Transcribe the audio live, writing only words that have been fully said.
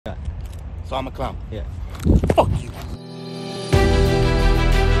So I'm gonna come. Yeah. Fuck you.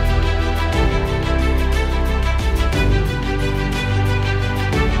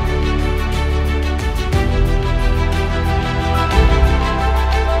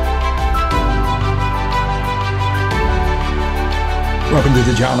 Welcome to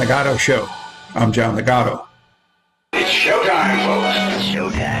the John Ligato Show. I'm John Ligato. It's showtime, folks. It's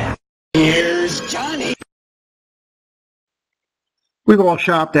showtime. Here's Johnny. We've all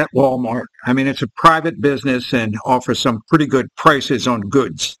shopped at Walmart. I mean, it's a private business and offers some pretty good prices on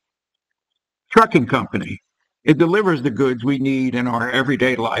goods. Trucking company. It delivers the goods we need in our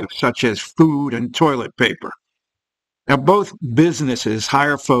everyday life, such as food and toilet paper. Now, both businesses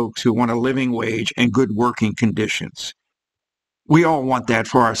hire folks who want a living wage and good working conditions. We all want that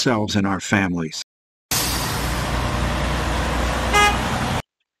for ourselves and our families.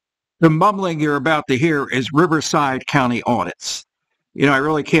 The mumbling you're about to hear is Riverside County Audits. You know, I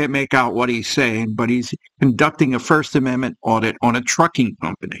really can't make out what he's saying, but he's conducting a First Amendment audit on a trucking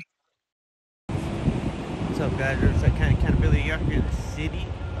company. What's up, guys? Riverside County Accountability Yard here in the city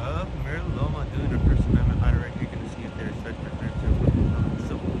of Maryland, doing a First Amendment audit right here. You're going to see if there's such preference.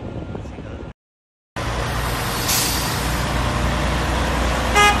 So, let's see how.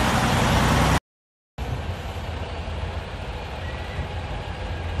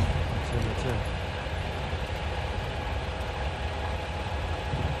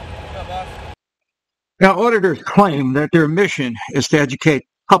 Now, auditors claim that their mission is to educate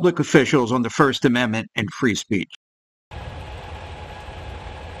public officials on the First Amendment and free speech. Can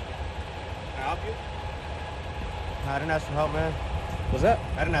I help you? No, I didn't ask for help, man. What's that?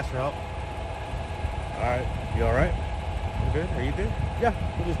 I didn't ask for help. Alright. You alright? I'm good. Are you good?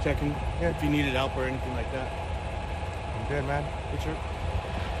 Yeah. We're just checking if you needed help or anything like that. I'm good, man. You sure?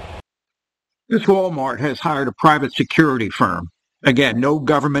 This Walmart has hired a private security firm. Again, no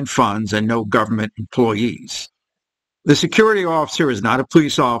government funds and no government employees. The security officer is not a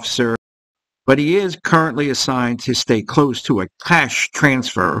police officer, but he is currently assigned to stay close to a cash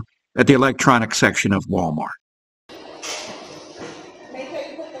transfer at the electronic section of Walmart. You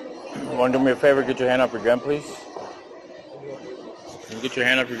want to do me a favor? Get your hand off your gun, please. Can you get your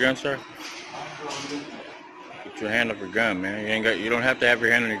hand off your gun, sir? Get your hand off your gun, man. You don't have to have your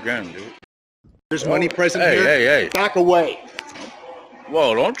hand on your gun, dude. There's money present Hey, here. hey. Back away.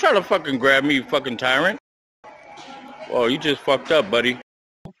 Whoa, don't try to fucking grab me, you fucking tyrant. Whoa, you just fucked up, buddy.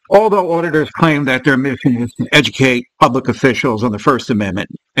 Although auditors claim that their mission is to educate public officials on the First Amendment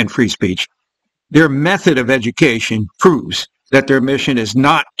and free speech, their method of education proves that their mission is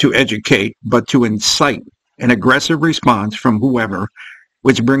not to educate, but to incite an aggressive response from whoever,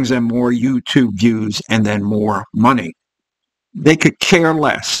 which brings them more YouTube views and then more money. They could care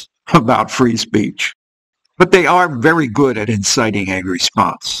less about free speech, but they are very good at inciting a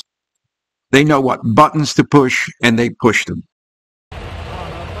response. They know what buttons to push, and they push them.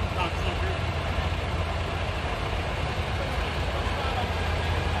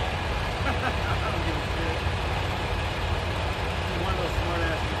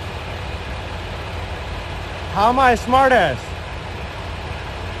 How am I a smartass?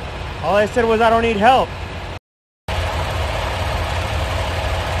 All I said was I don't need help.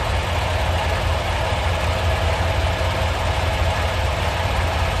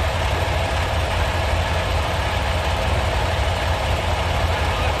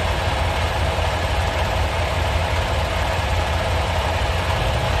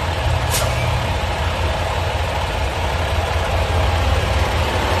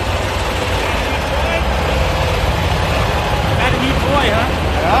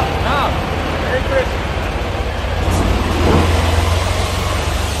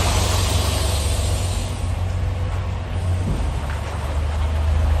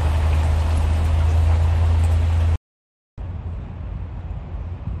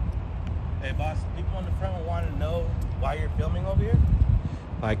 Hey, boss. People on the front will want to know why you're filming over here.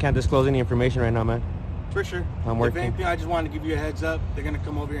 I can't disclose any information right now, man. For sure. I'm working. If anything, I just wanted to give you a heads up. They're going to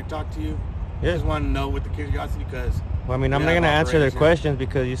come over here and talk to you. Yeah. I just want to know with the curiosity because... Well, I mean, I'm not going to answer their questions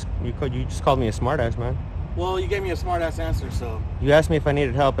because you just called me a smartass, man. Well, you gave me a smart-ass answer, so... You asked me if I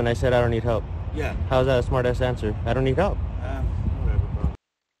needed help, and I said I don't need help. Yeah. How's that a smart-ass answer? I don't need help. Whatever, bro.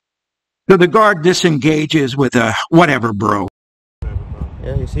 So the guard disengages with a whatever, bro.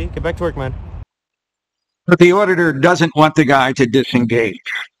 Yeah, you see? Get back to work, man. But the auditor doesn't want the guy to disengage.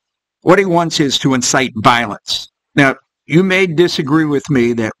 What he wants is to incite violence. Now, you may disagree with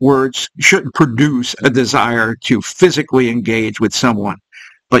me that words shouldn't produce a desire to physically engage with someone,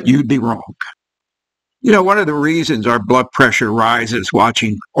 but you'd be wrong. You know, one of the reasons our blood pressure rises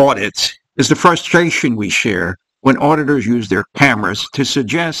watching audits is the frustration we share when auditors use their cameras to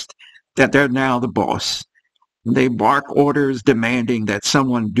suggest that they're now the boss. They bark orders demanding that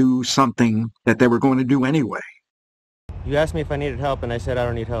someone do something that they were going to do anyway. You asked me if I needed help, and I said I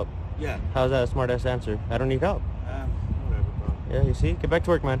don't need help. Yeah. How's that a smart-ass answer? I don't need help. Whatever, bro. Yeah, you see? Get back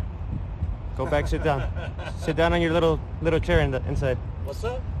to work, man. Go back, sit down. Sit down on your little chair inside. What's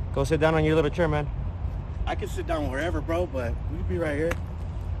up? Go sit down on your little chair, man. I can sit down wherever, bro, but we can be right here.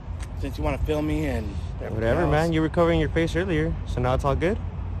 Since you want to film me and everything Whatever, else. man. You were covering your face earlier, so now it's all good?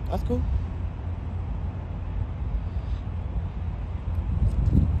 That's cool.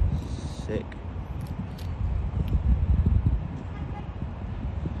 Sick.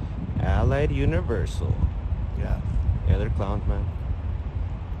 Allied Universal. Yeah. Yeah, they're clowns, man.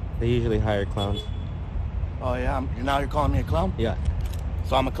 They usually hire clowns. Oh, yeah? Now you're calling me a clown? Yeah,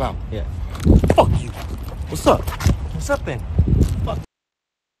 So I'm a clown. yeah. Fuck you. What's up? What's up, then?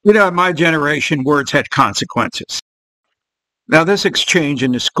 You know, in my generation, words had consequences. Now, this exchange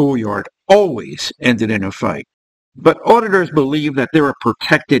in the schoolyard always ended in a fight. But auditors believe that they're a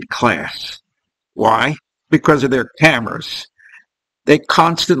protected class. Why? Because of their cameras. They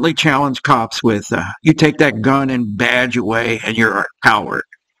constantly challenge cops with, you take that gun and badge away and you're a coward.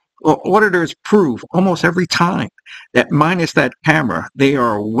 Well, auditors prove almost every time that minus that camera, they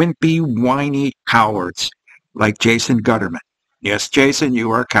are wimpy, whiny cowards like Jason Gutterman. Yes, Jason,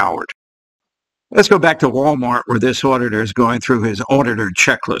 you are a coward. Let's go back to Walmart where this auditor is going through his auditor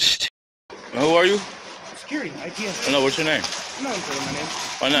checklist. Who are you? Security, ITS. I know, what's your name? I'm not saying my name.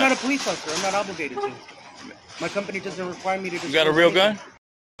 Why I'm not? not a police officer. I'm not obligated to. My company doesn't require me to... You got a real gun?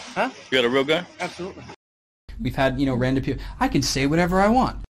 Huh? You got a real gun? Absolutely. We've had, random people. I can say whatever I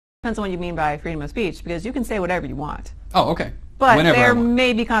want. Depends on what you mean by freedom of speech, because you can say whatever you want. Oh, okay. But Whenever I there want.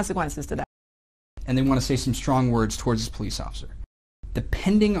 may be consequences to that. And they want to say some strong words towards this police officer.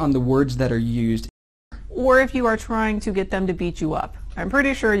 Depending on the words that are used. Or if you are trying to get them to beat you up. I'm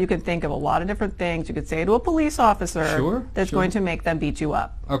pretty sure you could think of a lot of different things you could say to a police officer that's Sure. going to make them beat you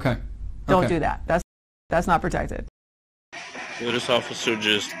up. Okay. Don't do that. That's not protected. Yeah, this officer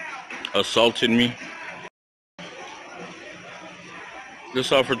just assaulted me.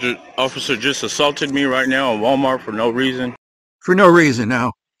 This officer just assaulted me right now in Walmart for no reason. For no reason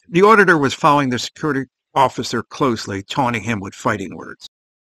now. The auditor was following the security officer closely, taunting him with fighting words.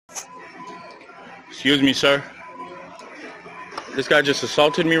 Excuse me, sir. This guy just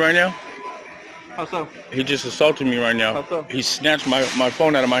assaulted me right now. How so? He just assaulted me right now. How so? He snatched my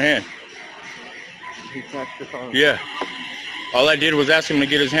phone out of my hand. He snatched your phone. Yeah. All I did was ask him to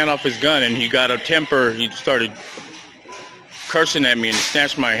get his hand off his gun, and he got a temper. He started cursing at me and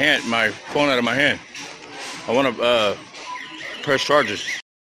snatched my phone out of my hand. I want to press charges.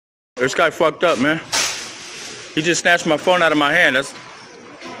 This guy fucked up, man. He just snatched my phone out of my hand.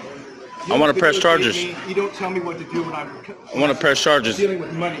 I want to press charges. You don't tell me what to do when I want to press charges dealing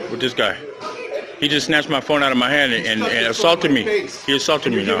with money. with this guy. He just snatched my phone out of my hand and assaulted me. He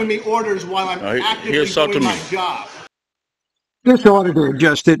assaulted me You're now. giving me orders while I'm actively he assaulted doing me. my job. This auditor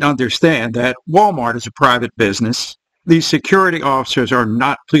just didn't understand that Walmart is a private business. These security officers are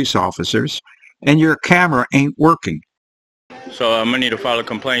not police officers, and your camera ain't working. So I'm gonna need to file a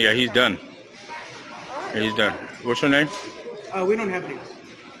complaint. Yeah, he's done. Yeah, he's done. What's your name? We don't have names.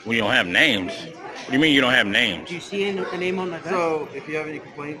 We don't have names. What do you mean you don't have names? Do you see a name on that? So if you have any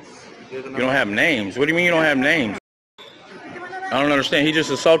complaints, there's a You don't have names. What do you mean you don't have names? I don't understand. He just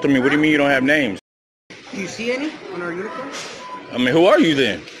assaulted me. What do you mean you don't have names? Do you see any on our uniform? I mean, who are you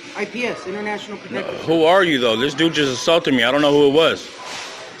then? IPS, International Protective. Who are you though? This dude just assaulted me. I don't know who it was.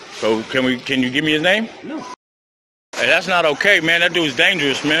 So can you give me his name? No. Hey, that's not okay, man. That dude's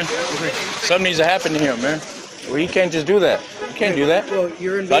dangerous, man. Something needs to happen to him, man. Well, he can't just do that. You can't do that. Well,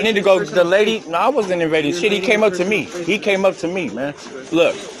 you're invading. So I need to go. The lady. No, I wasn't invading shit. He came up to me. He came up to me, man.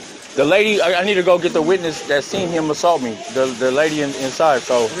 Look, the lady. I need to go get the witness that seen him assault me. The lady inside.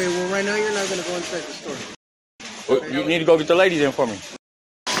 So. Okay, well, right now you're not going to go inside the store. You need to go get the lady then for me.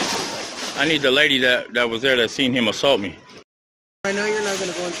 I need the lady that was there that seen him assault me. Right now you're not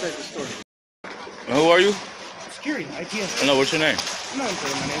going to go inside the store. Who are you? Security, IPS. I know. What's your name? I'm not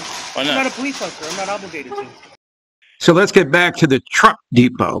saying my name. Why I'm not? not a police officer. I'm not obligated to. So let's get back to the truck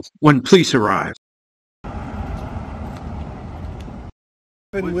depot when police arrive.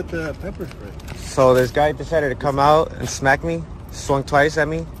 With the pepper spray. So this guy decided to come out and smack me, swung twice at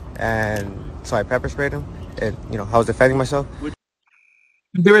me, and so I pepper sprayed him. And, I was defending myself.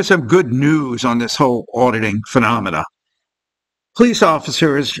 There is some good news on this whole auditing phenomena. Police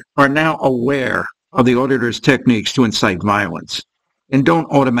officers are now aware of the auditor's techniques to incite violence and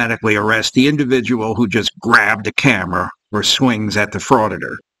don't automatically arrest the individual who just grabbed a camera or swings at the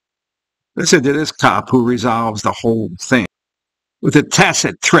frauditor. Listen to this cop who resolves the whole thing. with a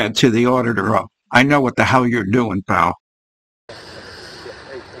tacit threat to the auditor of, I know what the hell you're doing, pal. Hey,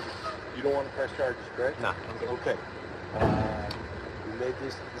 you don't want to press charges, correct? No. Okay. You made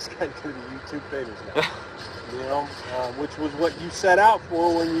this guy do the YouTube famous now. You know, which was what you set out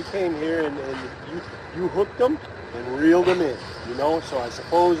for when you came here, and you hooked them and reeled them in. You know, so I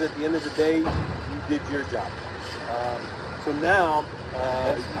suppose at the end of the day, you did your job. So now,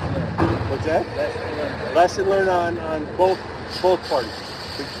 what's that? Lesson learned on both parties.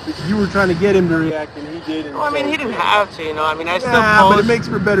 You were trying to get him to react, and he did. And Well, I mean, he didn't have to, you know. I mean, I still but it makes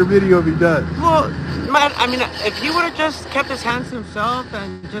for better video if he does. Well, I mean, if he would have just kept his hands to himself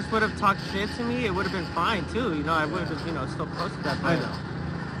and just would have talked shit to me, it would have been fine too. You know, I would have, still posted that. I know.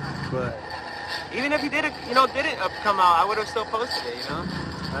 But even if he didn't come out, I would have still posted it. You know,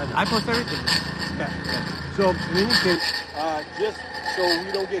 I post everything. Yeah. So in any case, just so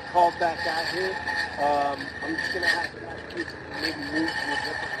we don't get called back out here, I'm just gonna have to maybe move to a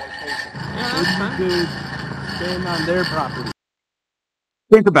different location. Yeah, that's fine. Staying on their property.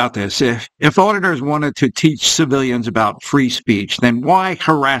 Think about this. If auditors wanted to teach civilians about free speech, then why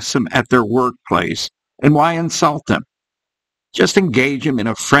harass them at their workplace and why insult them? Just engage them in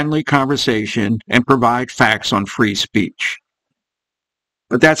a friendly conversation and provide facts on free speech.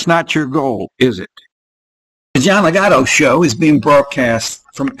 But that's not your goal, is it? The John Ligato Show is being broadcast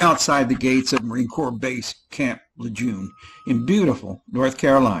from outside the gates of Marine Corps Base Camp Lejeune in beautiful North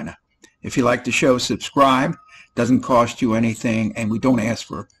Carolina. If you like the show, subscribe. Doesn't cost you anything, and we don't ask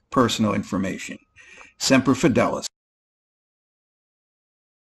for personal information. Semper Fidelis.